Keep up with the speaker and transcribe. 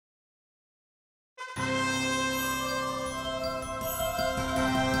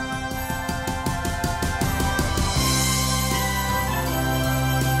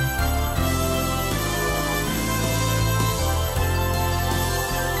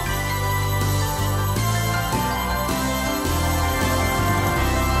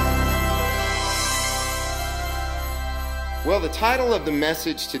Well, the title of the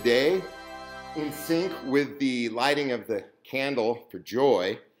message today, in sync with the lighting of the candle for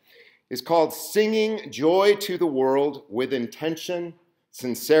joy, is called Singing Joy to the World with Intention,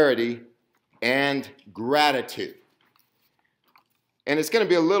 Sincerity, and Gratitude. And it's going to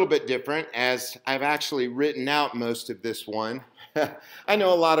be a little bit different as I've actually written out most of this one. I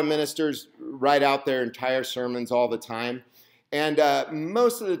know a lot of ministers write out their entire sermons all the time. And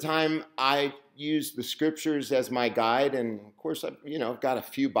most of the time I use the scriptures as my guide. And of course, I've got a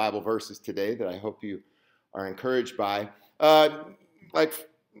few Bible verses today that I hope you are encouraged by. Like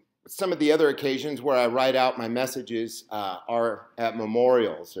some of the other occasions where I write out my messages are at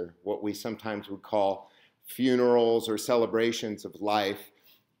memorials, or what we sometimes would call funerals or celebrations of life.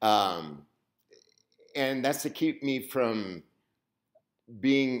 And that's to keep me from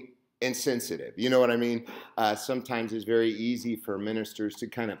being insensitive. You know what I mean? Sometimes it's very easy for ministers to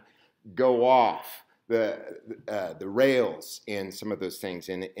kind of go off the rails in some of those things,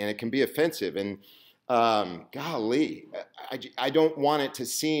 and it can be offensive. And golly, I don't want it to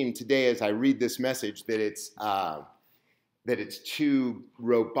seem today as I read this message that it's too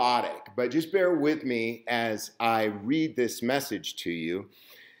robotic, but just bear with me as I read this message to you.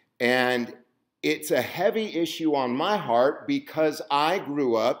 And it's a heavy issue on my heart because I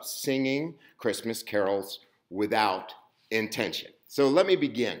grew up singing Christmas carols without intention. So let me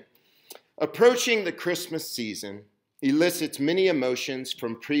begin. Approaching the Christmas season elicits many emotions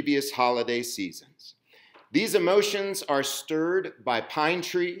from previous holiday seasons. These emotions are stirred by pine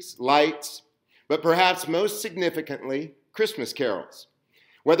trees, lights, but perhaps most significantly, Christmas carols.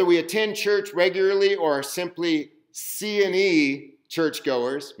 Whether we attend church regularly or are simply C&E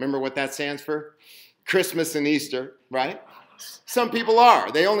churchgoers, remember what that stands for? Christmas and Easter, right? Some people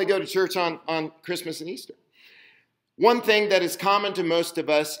are. They only go to church on Christmas and Easter. One thing that is common to most of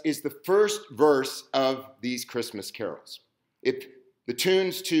us is the first verse of these Christmas carols. If the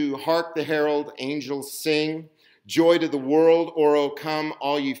tunes to Hark the Herald Angels Sing, Joy to the World, or O Come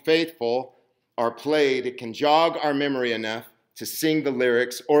All Ye Faithful are played, it can jog our memory enough to sing the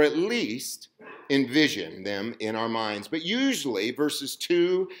lyrics, or at least envision them in our minds. But usually verses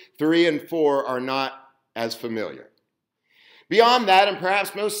 2, 3, and 4 are not as familiar. Beyond that, and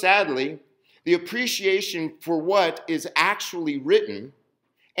perhaps most sadly, the appreciation for what is actually written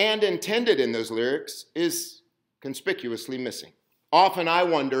and intended in those lyrics is conspicuously missing. Often I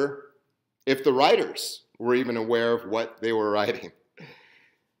wonder if the writers were even aware of what they were writing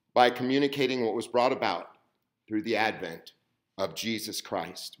by communicating what was brought about through the advent of Jesus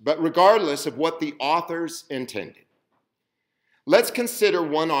Christ. But regardless of what the authors intended, let's consider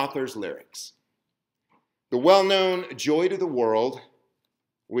one author's lyrics. The well-known Joy to the World,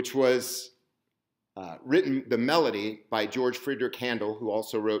 which was written, the melody by George Friedrich Handel, who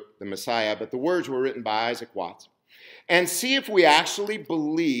also wrote The Messiah, but the words were written by Isaac Watts. And see if we actually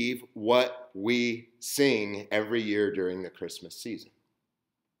believe what we sing every year during the Christmas season.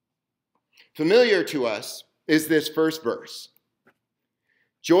 Familiar to us is this first verse.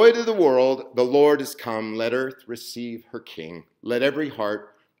 Joy to the world, the Lord is come. Let earth receive her King. Let every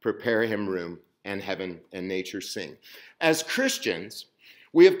heart prepare him room, and heaven and nature sing. As Christians,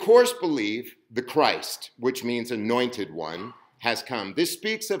 we of course believe the Christ, which means anointed one, has come. This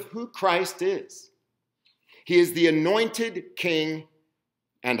speaks of who Christ is. He is the anointed king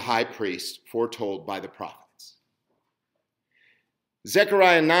and high priest foretold by the prophets.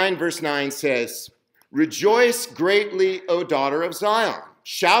 Zechariah 9 verse 9 says, Rejoice greatly, O daughter of Zion.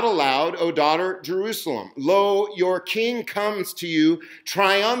 Shout aloud, O daughter Jerusalem. Lo, your king comes to you,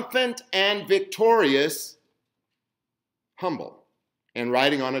 triumphant and victorious, humble, and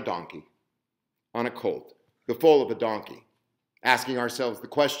riding on a donkey, on a colt, the foal of a donkey, asking ourselves the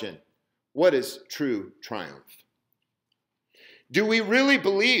question, what is true triumph? Do we really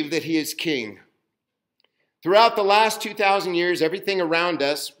believe that he is king? Throughout the last 2,000 years, everything around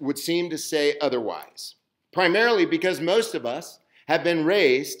us would seem to say otherwise, primarily because most of us have been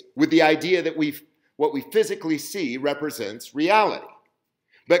raised with the idea that what we physically see represents reality.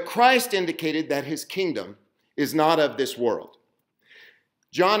 But Christ indicated that his kingdom is not of this world.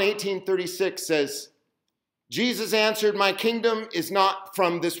 John 18:36 says, Jesus answered, My kingdom is not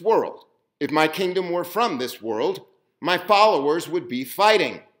from this world. If my kingdom were from this world, my followers would be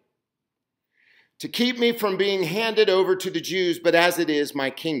fighting to keep me from being handed over to the Jews, but as it is, my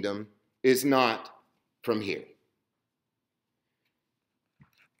kingdom is not from here.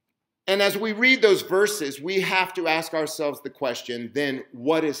 And as we read those verses, we have to ask ourselves the question, then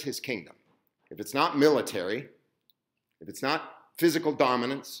what is his kingdom? If it's not military, if it's not physical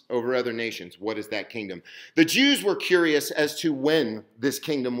dominance over other nations, what is that kingdom? The Jews were curious as to when this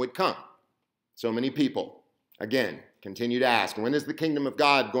kingdom would come. So many people, again, Continue to ask, when is the kingdom of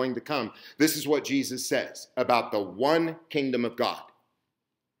God going to come? This is what Jesus says about the one kingdom of God.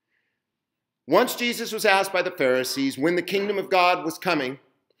 Once Jesus was asked by the Pharisees when the kingdom of God was coming,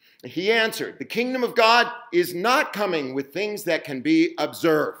 he answered, the kingdom of God is not coming with things that can be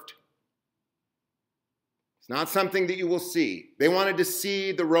observed. It's not something that you will see. They wanted to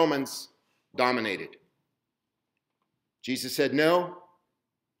see the Romans dominated. Jesus said, no.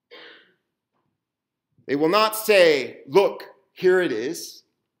 They will not say, look, here it is,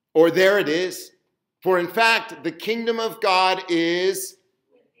 or there it is. For in fact, the kingdom of God is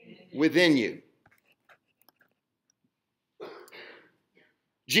within you.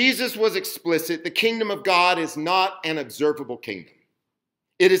 Jesus was explicit. The kingdom of God is not an observable kingdom.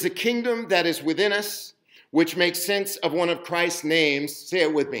 It is a kingdom that is within us, which makes sense of one of Christ's names. Say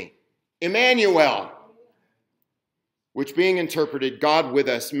it with me. Emmanuel, which being interpreted, God with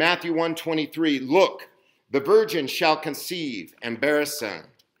us. Matthew 1:23, look, the virgin shall conceive and bear a son,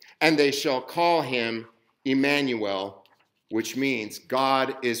 and they shall call him Emmanuel, which means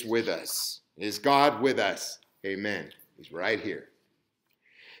God is with us. Is God with us? Amen. He's right here.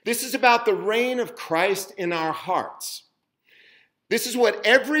 This is about the reign of Christ in our hearts. This is what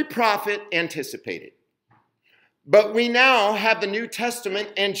every prophet anticipated. But we now have the New Testament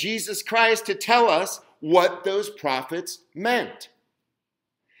and Jesus Christ to tell us what those prophets meant.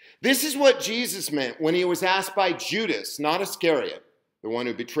 This is what Jesus meant when he was asked by Judas, not Iscariot, the one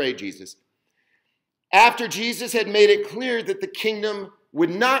who betrayed Jesus, after Jesus had made it clear that the kingdom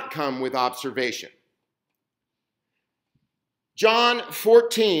would not come with observation. John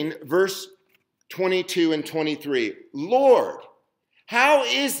 14, verse 22 and 23. Lord, how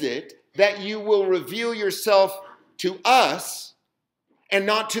is it that you will reveal yourself to us and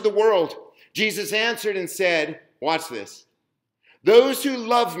not to the world? Jesus answered and said, watch this. Those who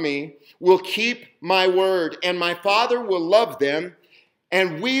love me will keep my word, and my Father will love them,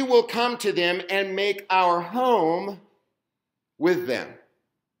 and we will come to them and make our home with them.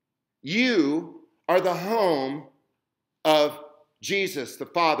 You are the home of Jesus, the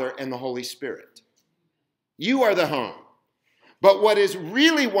Father, and the Holy Spirit. You are the home. But what is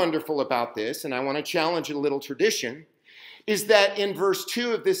really wonderful about this, and I want to challenge a little tradition, is that in verse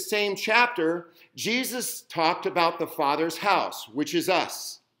 2 of this same chapter, Jesus talked about the Father's house, which is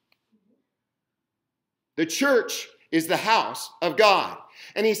us. The church is the house of God.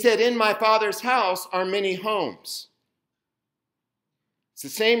 And he said, in my Father's house are many homes. It's the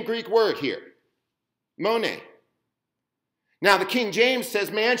same Greek word here, mone. Now, the King James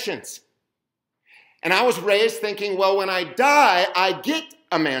says mansions. And I was raised thinking, well, when I die, I get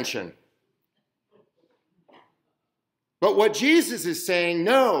a mansion. But what Jesus is saying,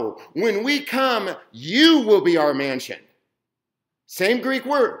 no, when we come, you will be our mansion. Same Greek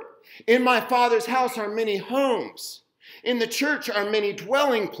word. In my Father's house are many homes. In the church are many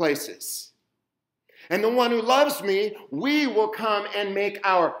dwelling places. And the one who loves me, we will come and make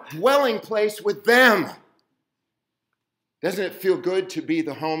our dwelling place with them. Doesn't it feel good to be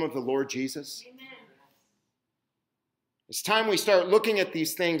the home of the Lord Jesus? Amen. It's time we start looking at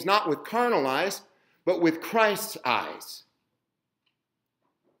these things not with carnal eyes, but with Christ's eyes.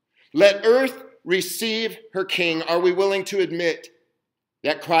 Let earth receive her king. Are we willing to admit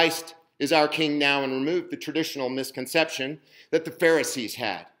that Christ is our king now and remove the traditional misconception that the Pharisees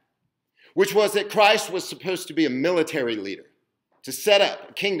had, which was that Christ was supposed to be a military leader, to set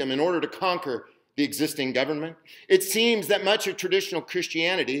up a kingdom in order to conquer the existing government? It seems that much of traditional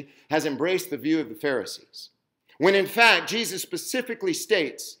Christianity has embraced the view of the Pharisees, when in fact Jesus specifically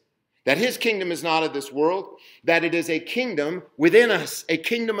states that his kingdom is not of this world, that it is a kingdom within us, a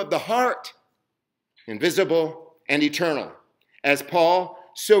kingdom of the heart, invisible and eternal. As Paul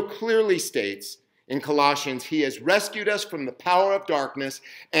so clearly states in Colossians, he has rescued us from the power of darkness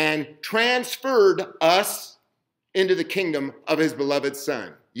and transferred us into the kingdom of his beloved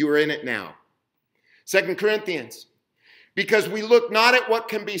Son. You are in it now. 2 Corinthians, because we look not at what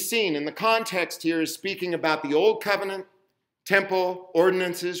can be seen. And the context here is speaking about the old covenant, temple,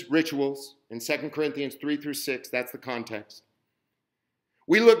 ordinances, rituals. In 2 Corinthians 3 through 6, that's the context.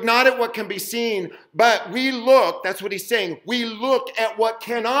 We look not at what can be seen, but we look, that's what he's saying, we look at what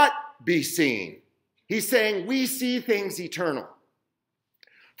cannot be seen. He's saying we see things eternal.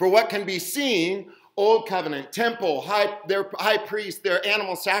 For what can be seen, old covenant, temple, their high priest, their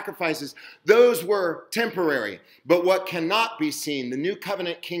animal sacrifices, those were temporary. But what cannot be seen, the new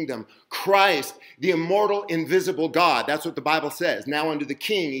covenant kingdom, Christ, the immortal, invisible God. That's what the Bible says. Now unto the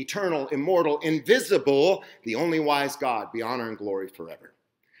King, eternal, immortal, invisible, the only wise God, be honor and glory forever.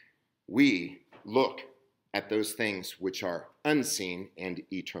 We look at those things which are unseen and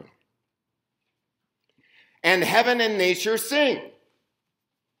eternal. and heaven and nature sing.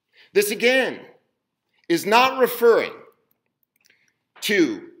 This again is not referring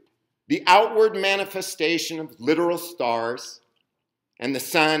to the outward manifestation of literal stars and the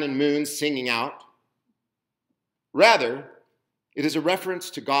sun and moon singing out. Rather, it is a reference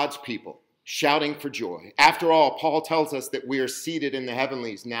to God's people shouting for joy. After all, Paul tells us that we are seated in the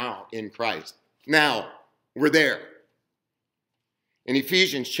heavenlies now in Christ. Now, we're there. In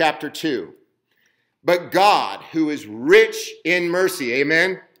Ephesians chapter 2, but God, who is rich in mercy,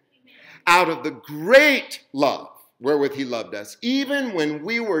 amen, out of the great love wherewith he loved us, even when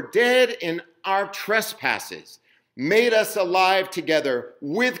we were dead in our trespasses, made us alive together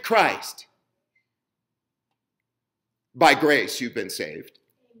with Christ. By grace you've been saved.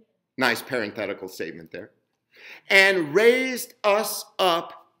 Nice parenthetical statement there. And raised us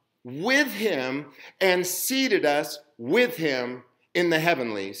up with him and seated us with him in the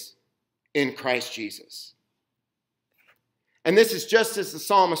heavenlies in Christ Jesus. And this is just as the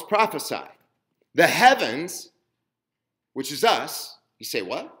psalmist prophesied. The heavens, which is us, you say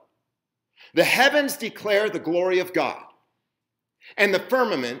what? The heavens declare the glory of God, and the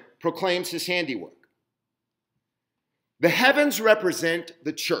firmament proclaims his handiwork. The heavens represent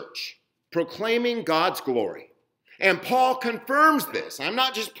the church, proclaiming God's glory. And Paul confirms this. I'm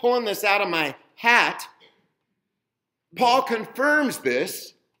not just pulling this out of my hat. Paul confirms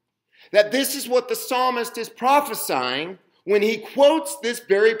this, that this is what the psalmist is prophesying when he quotes this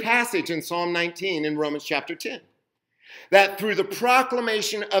very passage in Psalm 19 in Romans chapter 10. That through the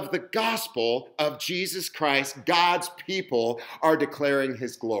proclamation of the gospel of Jesus Christ, God's people are declaring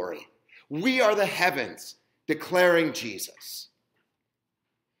his glory. We are the heavens declaring Jesus.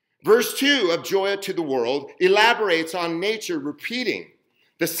 Verse 2 of Joy to the World elaborates on nature repeating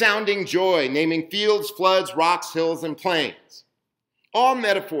the sounding joy, naming fields, floods, rocks, hills, and plains. All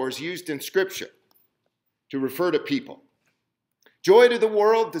metaphors used in Scripture to refer to people. Joy to the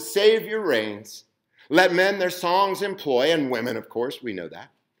world, the Savior reigns. Let men their songs employ, and women, of course, we know that.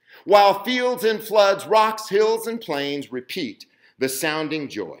 While fields and floods, rocks, hills, and plains repeat the sounding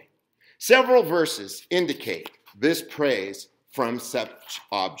joy. Several verses indicate this praise from such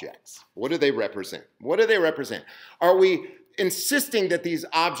objects. What do they represent? What do they represent? Are we insisting that these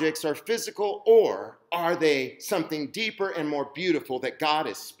objects are physical, or are they something deeper and more beautiful that God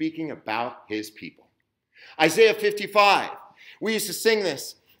is speaking about his people? Isaiah 55. We used to sing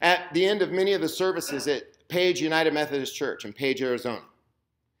this at the end of many of the services at Page United Methodist Church in Page, Arizona.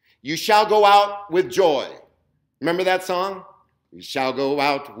 You shall go out with joy. Remember that song? We shall go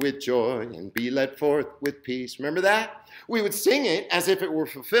out with joy and be led forth with peace. Remember that? We would sing it as if it were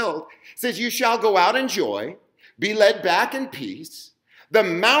fulfilled. It says, you shall go out in joy, be led back in peace. The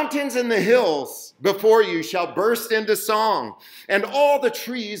mountains and the hills before you shall burst into song, and all the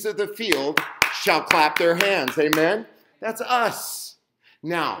trees of the field shall clap their hands. Amen? That's us.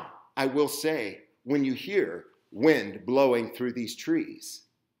 Now, I will say, when you hear wind blowing through these trees,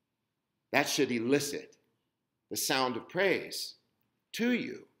 that should elicit the sound of praise to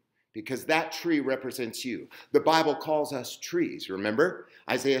you, because that tree represents you. The Bible calls us trees, remember?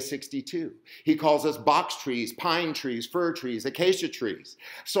 Isaiah 62. He calls us box trees, pine trees, fir trees, acacia trees.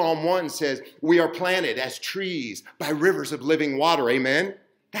 Psalm 1 says, we are planted as trees by rivers of living water, amen?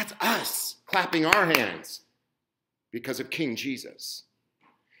 That's us clapping our hands because of King Jesus.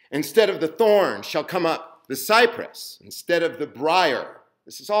 Instead of the thorn shall come up the cypress. Instead of the briar,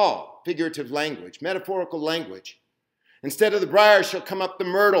 this is all figurative language, metaphorical language. Instead of the briar shall come up the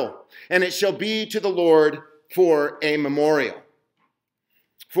myrtle, and it shall be to the Lord for a memorial,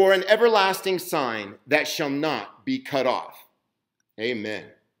 for an everlasting sign that shall not be cut off. Amen.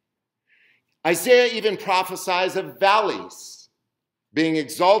 Isaiah even prophesies of valleys being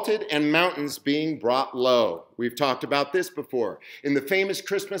exalted and mountains being brought low. We've talked about this before in the famous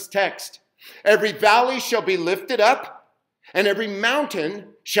Christmas text. Every valley shall be lifted up, and every mountain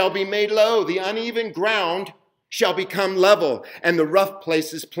shall be made low. The uneven ground shall become level, and the rough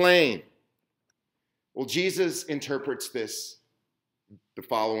places plain. Well, Jesus interprets this the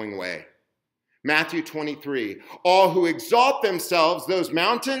following way. Matthew 23, all who exalt themselves, those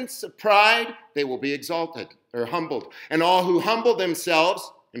mountains of pride, they will be exalted or humbled. And all who humble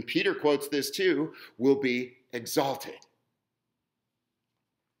themselves, and Peter quotes this too, will be exalted.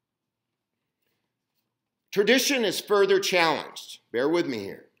 Tradition is further challenged. Bear with me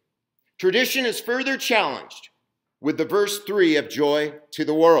here. Tradition is further challenged with the verse 3 of Joy to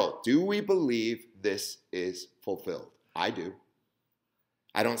the World. Do we believe this is fulfilled? I do.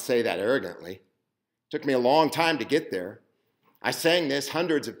 I don't say that arrogantly. It took me a long time to get there. I sang this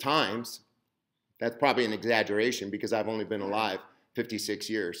hundreds of times. That's probably an exaggeration because I've only been alive 56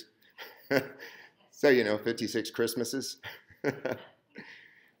 years. So, 56 Christmases.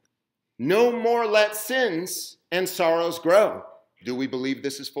 No more let sins and sorrows grow. Do we believe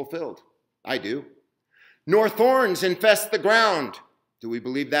this is fulfilled? I do. Nor thorns infest the ground. Do we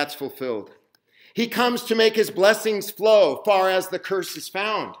believe that's fulfilled? He comes to make his blessings flow far as the curse is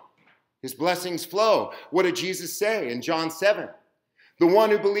found. His blessings flow. What did Jesus say in John 7? The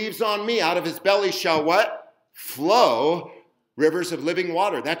one who believes on me, out of his belly shall what? Flow rivers of living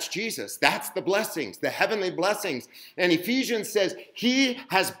water. That's Jesus. That's the blessings, the heavenly blessings. And Ephesians says he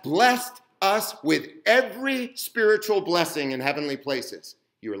has blessed us with every spiritual blessing in heavenly places.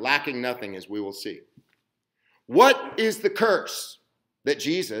 You are lacking nothing, as we will see. What is the curse that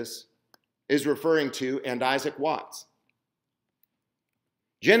Jesus is referring to and Isaac Watts?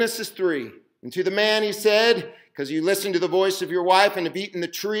 Genesis 3. And to the man he said, because you listened to the voice of your wife and have eaten the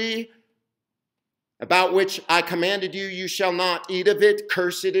tree about which I commanded you, you shall not eat of it.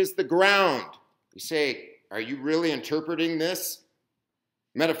 Cursed is the ground. You say, are you really interpreting this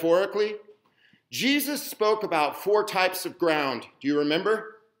metaphorically? Jesus spoke about 4 types of ground. Do you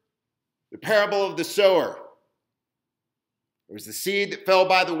remember? The parable of the sower. There was the seed that fell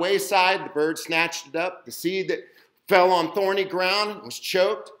by the wayside. The bird snatched it up. The seed that fell on thorny ground and was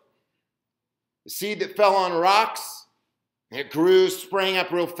choked. The seed that fell on rocks. It grew, sprang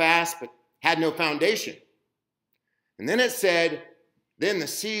up real fast, but had no foundation. And then it said, then the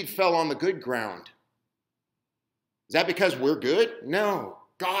seed fell on the good ground. Is that because we're good? No.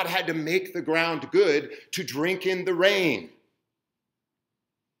 God had to make the ground good to drink in the rain.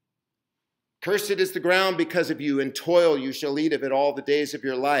 Cursed is the ground because of you. In toil you shall eat of it all the days of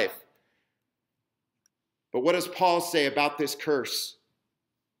your life. But what does Paul say about this curse?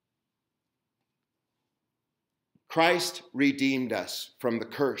 Christ redeemed us from the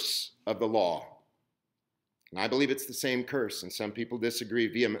curse of the law. And I believe it's the same curse, and some people disagree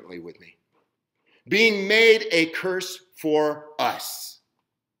vehemently with me. Being made a curse for us.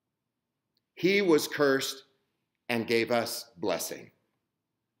 He was cursed and gave us blessing.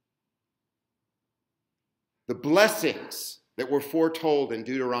 The blessings that were foretold in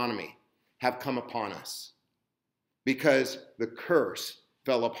Deuteronomy have come upon us because the curse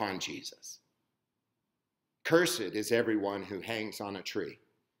fell upon Jesus. Cursed is everyone who hangs on a tree.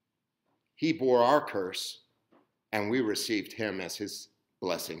 He bore our curse, and we received him as his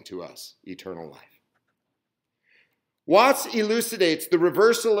blessing to us, eternal life. Watts elucidates the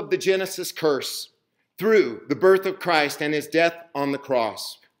reversal of the Genesis curse through the birth of Christ and his death on the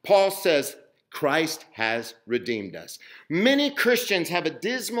cross. Paul says, Christ has redeemed us. Many Christians have a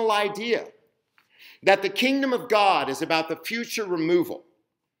dismal idea that the kingdom of God is about the future removal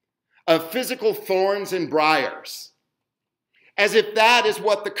of physical thorns and briars, as if that is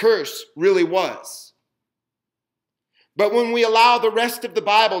what the curse really was. But when we allow the rest of the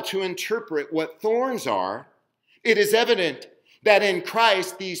Bible to interpret what thorns are, it is evident that in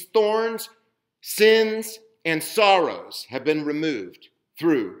Christ these thorns, sins, and sorrows have been removed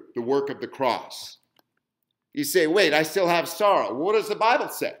through the work of the cross. You say, wait, I still have sorrow. What does the Bible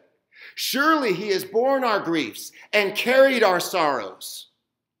say? Surely he has borne our griefs and carried our sorrows.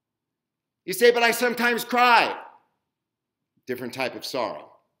 You say, but I sometimes cry. Different type of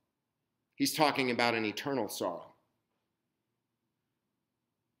sorrow. He's talking about an eternal sorrow.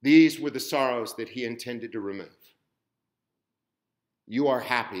 These were the sorrows that he intended to remove. You are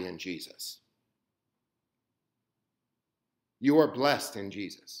happy in Jesus. You are blessed in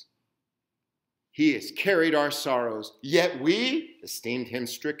Jesus. He has carried our sorrows, yet we esteemed him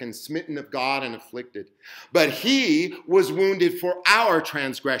stricken, smitten of God, and afflicted. But he was wounded for our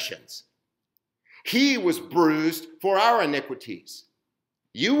transgressions. He was bruised for our iniquities.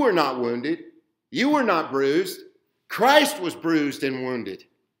 You were not wounded. You were not bruised. Christ was bruised and wounded.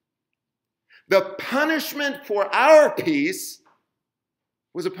 The punishment for our peace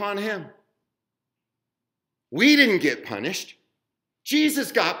was upon him. We didn't get punished.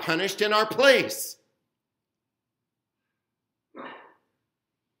 Jesus got punished in our place.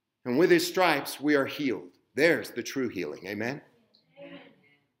 And with his stripes, we are healed. There's the true healing. Amen? Amen.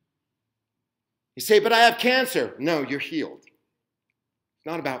 You say, but I have cancer. No, you're healed. It's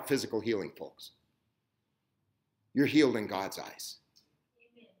not about physical healing, folks. You're healed in God's eyes.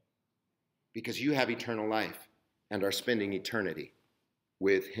 Amen. Because you have eternal life and are spending eternity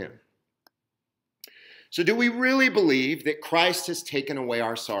with him. So do we really believe that Christ has taken away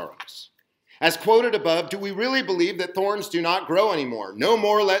our sorrows? As quoted above, do we really believe that thorns do not grow anymore? No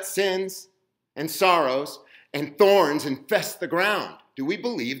more let sins and sorrows and thorns infest the ground. Do we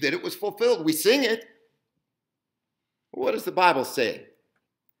believe that it was fulfilled? We sing it. What does the Bible say?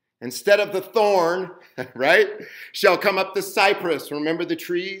 Instead of the thorn, right, shall come up the cypress. Remember the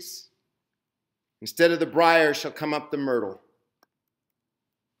trees? Instead of the briar shall come up the myrtle.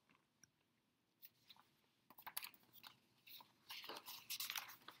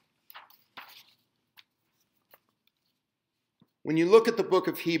 When you look at the book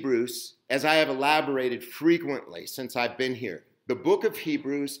of Hebrews, as I have elaborated frequently since I've been here, the book of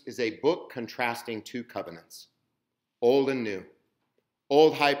Hebrews is a book contrasting two covenants, old and new.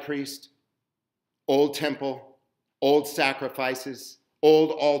 Old high priest, old temple, old sacrifices,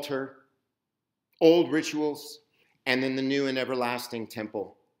 old altar, old rituals, and then the new and everlasting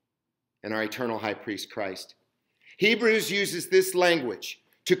temple and our eternal high priest Christ. Hebrews uses this language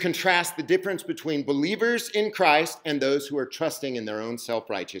to contrast the difference between believers in Christ and those who are trusting in their own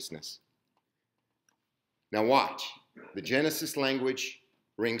self-righteousness. Now watch. The Genesis language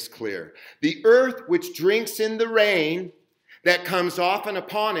rings clear. The earth which drinks in the rain that comes often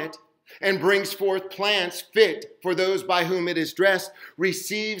upon it and brings forth plants fit for those by whom it is dressed,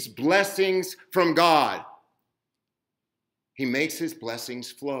 receives blessings from God. He makes his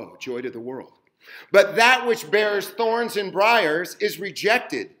blessings flow, joy to the world. But that which bears thorns and briars is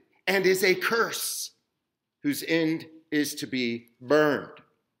rejected and is a curse, whose end is to be burned.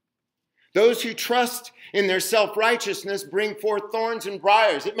 Those who trust in their self-righteousness bring forth thorns and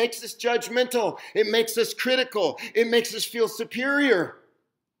briars. It makes us judgmental. It makes us critical. It makes us feel superior.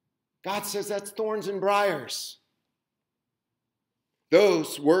 God says that's thorns and briars.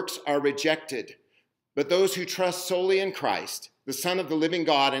 Those works are rejected. But those who trust solely in Christ, the Son of the living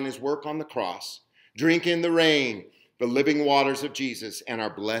God and his work on the cross, drink in the rain, the living waters of Jesus, and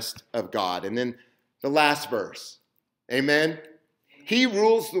are blessed of God. And then the last verse. Amen. He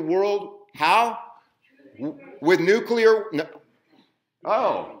rules the world. How? With nuclear. No.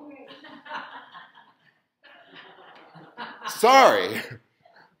 Oh. Sorry.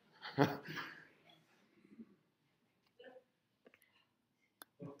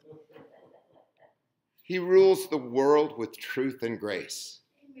 He rules the world with truth and grace.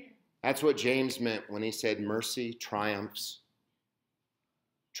 That's what James meant when he said mercy triumphs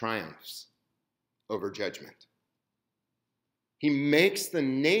over judgment. He makes the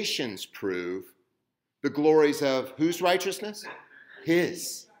nations prove the glories of whose righteousness?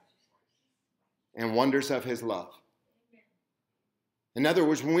 His. And wonders of his love. In other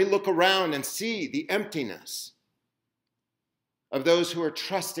words, when we look around and see the emptiness of those who are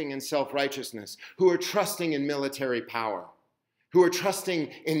trusting in self-righteousness, who are trusting in military power, who are trusting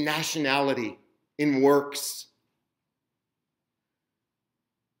in nationality, in works,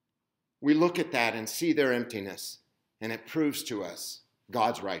 we look at that and see their emptiness. And it proves to us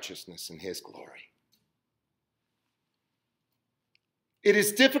God's righteousness and his glory. It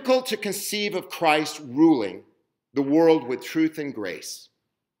is difficult to conceive of Christ ruling the world with truth and grace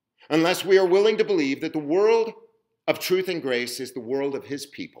unless we are willing to believe that the world of truth and grace is the world of his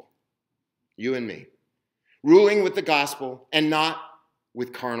people, you and me, ruling with the gospel and not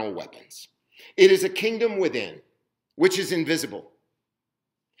with carnal weapons. It is a kingdom within, which is invisible.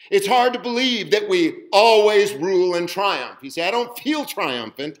 It's hard to believe that we always rule and triumph. You say, I don't feel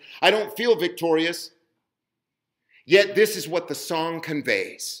triumphant. I don't feel victorious. Yet this is what the song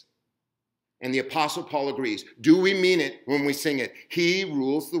conveys. And the Apostle Paul agrees. Do we mean it when we sing it? He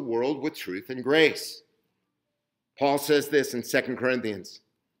rules the world with truth and grace. Paul says this in 2 Corinthians.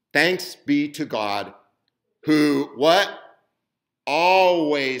 Thanks be to God who, what?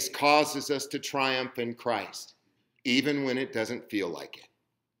 Always causes us to triumph in Christ, even when it doesn't feel like it.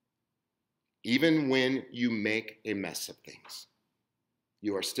 Even when you make a mess of things,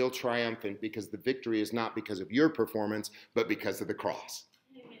 you are still triumphant because the victory is not because of your performance, but because of the cross.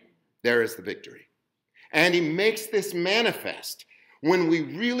 Amen. There is the victory. And he makes this manifest when we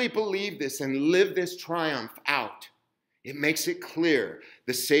really believe this and live this triumph out. It makes it clear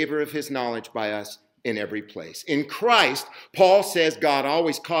the savor of his knowledge by us in every place. In Christ, Paul says God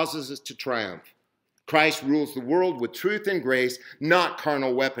always causes us to triumph. Christ rules the world with truth and grace, not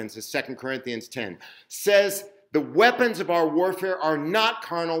carnal weapons, as 2 Corinthians 10 says. The weapons of our warfare are not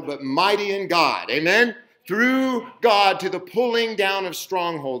carnal, but mighty in God. Amen? Through God to the pulling down of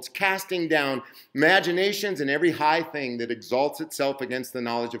strongholds, casting down imaginations and every high thing that exalts itself against the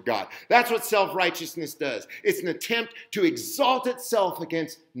knowledge of God. That's what self-righteousness does. It's an attempt to exalt itself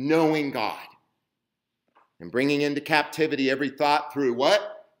against knowing God. And bringing into captivity every thought through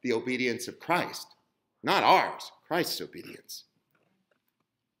what? The obedience of Christ. Not ours, Christ's obedience.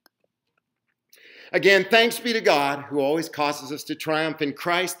 Again, thanks be to God who always causes us to triumph in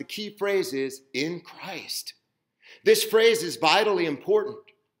Christ. The key phrase is in Christ. This phrase is vitally important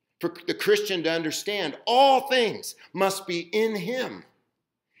for the Christian to understand. All things must be in him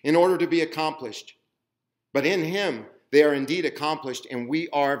in order to be accomplished. But in him they are indeed accomplished, and we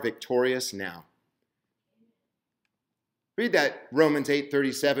are victorious now. Read that Romans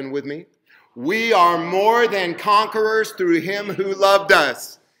 8:37 with me. We are more than conquerors through him who loved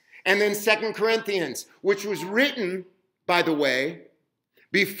us. And then 2 Corinthians, which was written, by the way,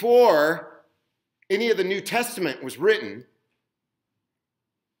 before any of the New Testament was written.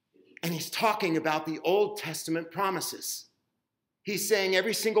 And he's talking about the Old Testament promises. He's saying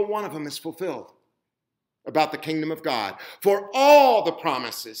every single one of them is fulfilled about the kingdom of God. For all the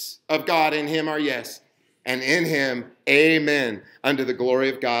promises of God in him are yes, and in him, amen, unto the glory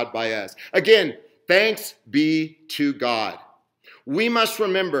of God by us. Again, thanks be to God. We must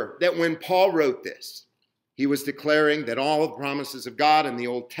remember that when Paul wrote this, he was declaring that all the promises of God in the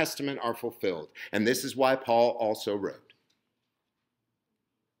Old Testament are fulfilled. And this is why Paul also wrote,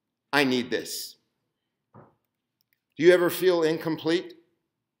 I need this. Do you ever feel incomplete?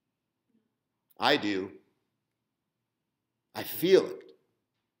 I do. I feel it.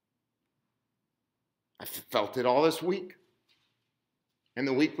 I felt it all this week and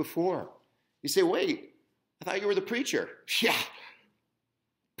the week before. You say, wait, I thought you were the preacher. Yeah.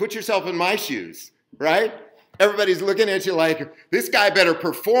 Put yourself in my shoes, right? Everybody's looking at you like, this guy better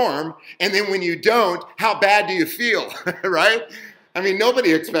perform. And then when you don't, how bad do you feel, right? I mean,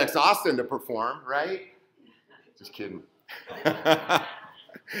 nobody expects Austin to perform, right? Just kidding.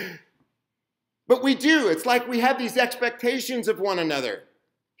 But we do. It's like we have these expectations of one another.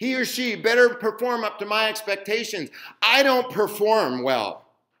 He or she better perform up to my expectations. I don't perform well.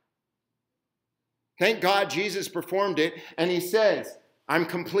 Thank God Jesus performed it, and he says, I'm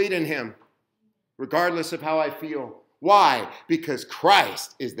complete in him, regardless of how I feel. Why? Because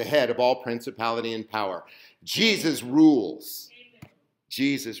Christ is the head of all principality and power. Jesus rules.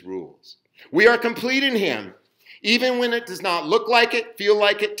 Jesus rules. We are complete in him, even when it does not look like it, feel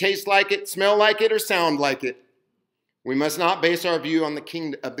like it, taste like it, smell like it, or sound like it. We must not base our view on the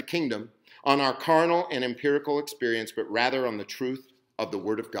kingdom on our carnal and empirical experience, but rather on the truth of the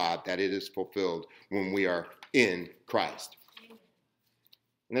word of God, that it is fulfilled when we are in Christ.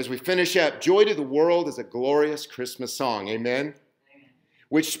 And as we finish up, Joy to the World is a glorious Christmas song, amen?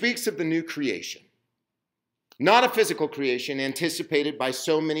 Which speaks of the new creation. Not a physical creation anticipated by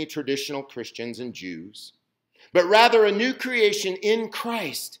so many traditional Christians and Jews, but rather a new creation in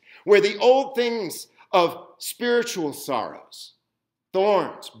Christ, where the old things of spiritual sorrows,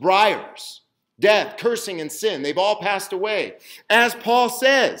 thorns, briars, death, cursing, and sin, they've all passed away. As Paul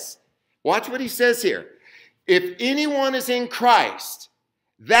says, watch what he says here. If anyone is in Christ,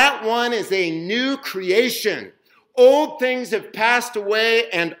 that one is a new creation. Old things have passed away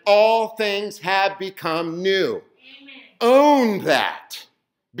and all things have become new. Amen. Own that.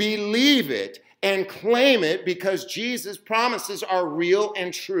 Believe it and claim it, because Jesus' promises are real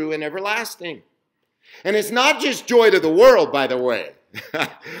and true and everlasting. And it's not just joy to the world, by the way.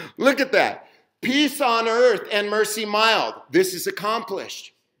 Look at that. Peace on earth and mercy mild. This is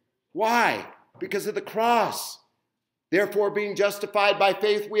accomplished. Why? Because of the cross. Therefore, being justified by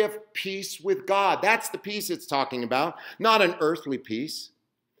faith, we have peace with God. That's the peace it's talking about, not an earthly peace.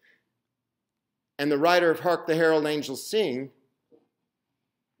 And the writer of Hark the Herald Angels Sing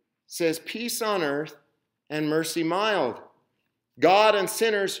says, peace on earth and mercy mild. God and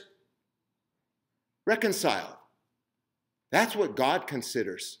sinners reconciled. That's what God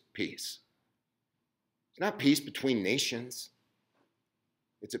considers peace. It's not peace between nations.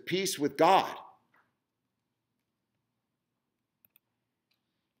 It's a peace with God.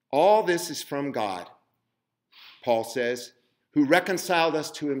 All this is from God, Paul says, who reconciled us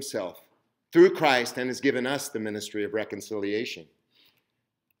to himself through Christ and has given us the ministry of reconciliation.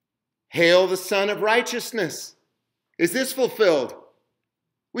 Hail the Son of Righteousness. Is this fulfilled?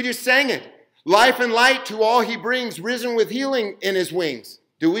 We just sang it. Life and light to all he brings, risen with healing in his wings.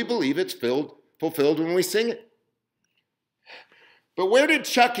 Do we believe it's fulfilled when we sing it? But where did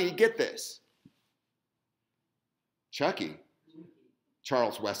Chucky get this? Chucky?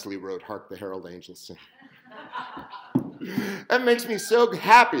 Charles Wesley wrote Hark the Herald Angels Sing. That makes me so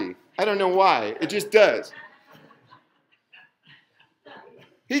happy. I don't know why. It just does.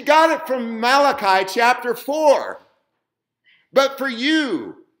 He got it from Malachi chapter 4. But for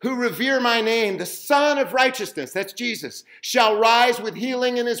you who revere my name, the Son of Righteousness, that's Jesus, shall rise with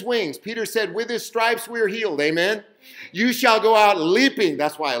healing in his wings. Peter said, with his stripes we are healed, amen? You shall go out leaping,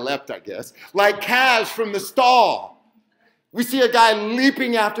 that's why I leapt, I guess, like calves from the stall. We see a guy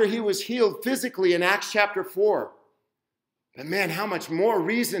leaping after he was healed physically in Acts chapter 4. But man, how much more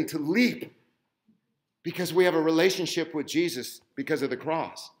reason to leap, because we have a relationship with Jesus because of the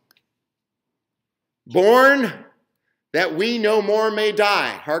cross. Born that we no more may die.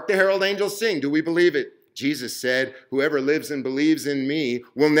 Hark the herald angels sing. Do we believe it? Jesus said, whoever lives and believes in me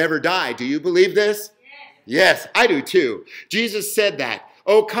will never die. Do you believe this? Yes. Yes, I do too. Jesus said that.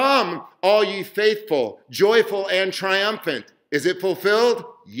 Oh, come, all ye faithful, joyful and triumphant. Is it fulfilled?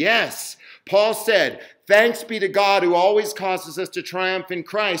 Yes. Paul said, thanks be to God who always causes us to triumph in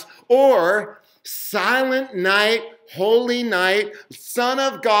Christ. Or, silent night, holy night, Son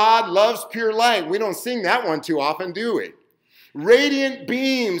of God loves pure light. We don't sing that one too often, do we? Radiant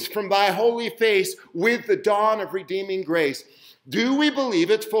beams from thy holy face with the dawn of redeeming grace. Do we believe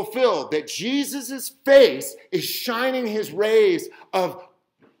it's fulfilled, that Jesus' face is shining his rays of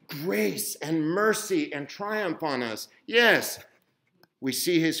grace and mercy and triumph on us? Yes, we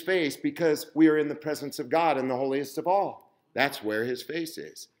see his face because we are in the presence of God in the holiest of all. That's where his face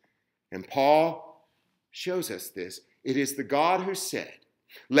is. And Paul shows us this. It is the God who said,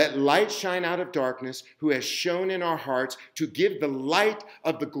 let light shine out of darkness, who has shone in our hearts to give the light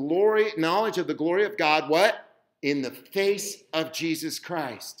of the glory, knowledge of the glory of God, what? In the face of Jesus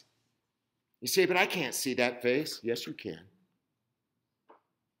Christ. You say, but I can't see that face. Yes, you can.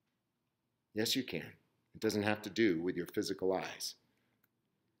 Yes, you can. It doesn't have to do with your physical eyes.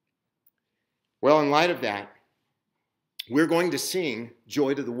 Well, in light of that, we're going to sing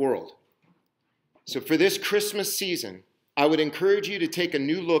Joy to the World. So for this Christmas season, I would encourage you to take a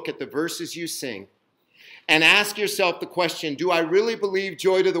new look at the verses you sing and ask yourself the question, do I really believe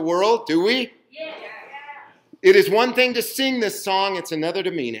joy to the world? Do we? Yeah. It is one thing to sing this song, it's another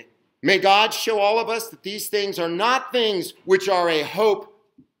to mean it. May God show all of us that these things are not things which are a hope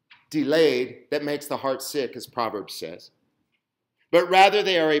delayed that makes the heart sick, as Proverbs says, but rather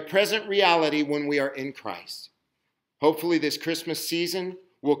they are a present reality when we are in Christ. Hopefully this Christmas season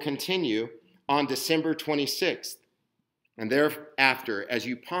will continue on December 26th. And thereafter, as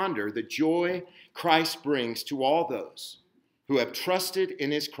you ponder the joy Christ brings to all those who have trusted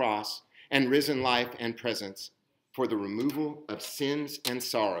in his cross and risen life and presence for the removal of sins and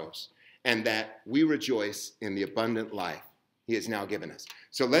sorrows, and that we rejoice in the abundant life he has now given us.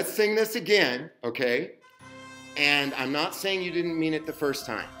 So let's sing this again, okay? And I'm not saying you didn't mean it the first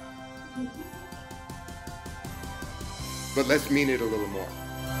time, but let's mean it a little more.